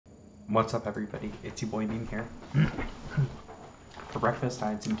What's up, everybody? It's your boy Meme here. For breakfast,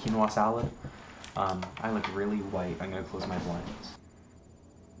 I had some quinoa salad. I look really white. I'm gonna close my blinds.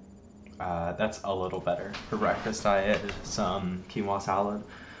 That's a little better. For breakfast, I had some quinoa salad.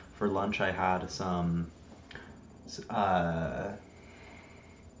 For lunch, I had some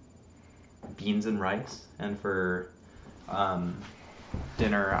beans and rice. And for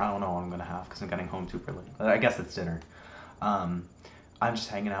dinner, I don't know what I'm gonna have because I'm getting home super late. I guess it's dinner. I'm just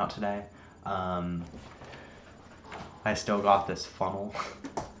hanging out today. I still got this funnel.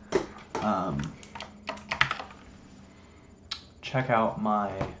 Check out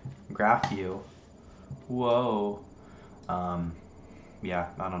my graph view. Whoa. Yeah,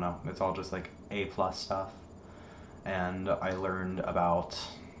 I don't know. It's all just like A+ stuff. And I learned about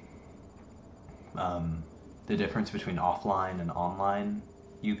the difference between offline and online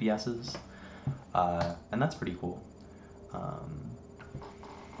UPSs. And that's pretty cool.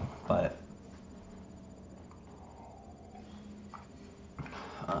 But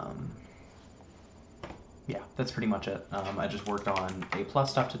yeah, that's pretty much it. I just worked on A+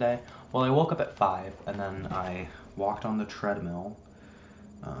 stuff today. Well, I woke up at 5 and then I walked on the treadmill.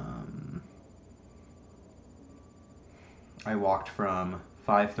 I walked from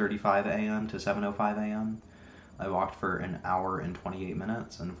 5:35 a.m. to 7:05 a.m. I walked for an hour and 28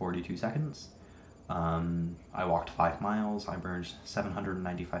 minutes and 42 seconds. I walked 5 miles, I burned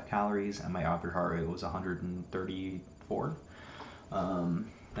 795 calories, and my average heart rate was 134. And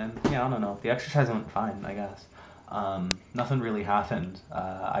yeah, I don't know, the exercise went fine, I guess. Nothing really happened.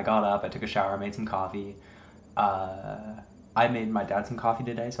 I got up, I took a shower, made some coffee. I made my dad some coffee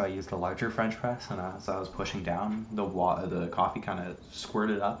today, so I used a larger French press, and as I was pushing down, the coffee kind of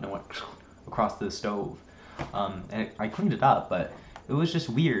squirted up and it went across the stove. And I cleaned it up, but it was just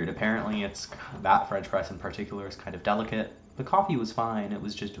weird. Apparently that French press in particular is kind of delicate. The coffee was fine, it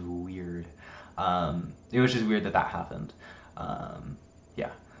was just weird. It was just weird that happened.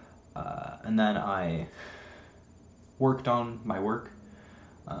 Yeah. And then I worked on my work.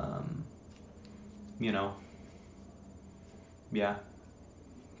 You know, yeah,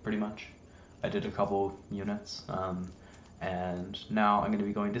 pretty much. I did a couple units, and now I'm going to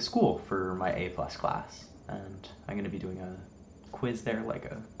be going to school for my A+ class, and I'm going to be doing a quiz there, like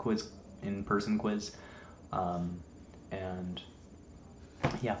a in-person quiz, and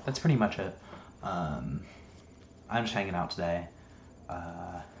yeah, that's pretty much it. I'm just hanging out today.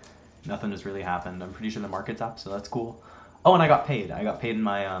 Nothing has really happened. I'm pretty sure the market's up, so that's cool. Oh, and I got paid. I got paid in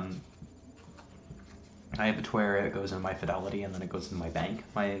my, I have it to where it goes in my Fidelity and then it goes in my bank,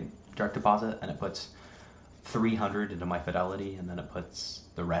 my direct deposit, and it puts $300 into my Fidelity and then it puts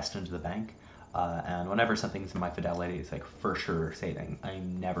the rest into the bank. And whenever something's in my Fidelity, it's like for sure saving.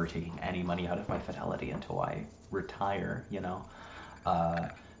 I'm never taking any money out of my Fidelity until I retire, you know?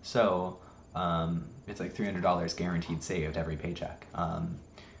 So it's like $300 guaranteed saved every paycheck.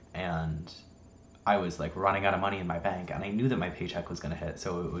 And I was like running out of money in my bank, and I knew that my paycheck was gonna hit,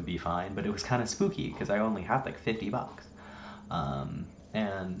 so it would be fine, but it was kind of spooky because I only had like $50.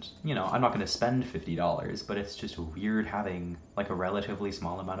 And you know, I'm not gonna spend $50, but it's just weird having like a relatively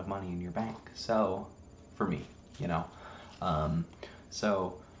small amount of money in your bank. So for me, you know, my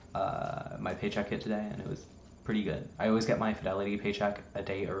paycheck hit today and it was pretty good. I always get my Fidelity paycheck a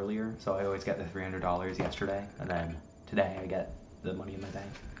day earlier, so I always get the $300 yesterday, and then today I get the money in my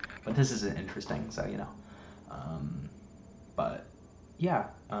bank. But this isn't interesting, so you know. But yeah,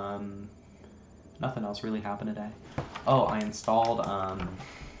 nothing else really happened today. Oh, I installed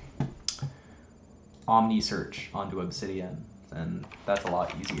OmniSearch onto Obsidian, and that's a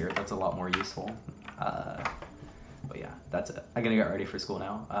lot easier. That's a lot more useful. But yeah, that's it. I'm gonna get ready for school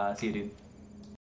now. See you, dude.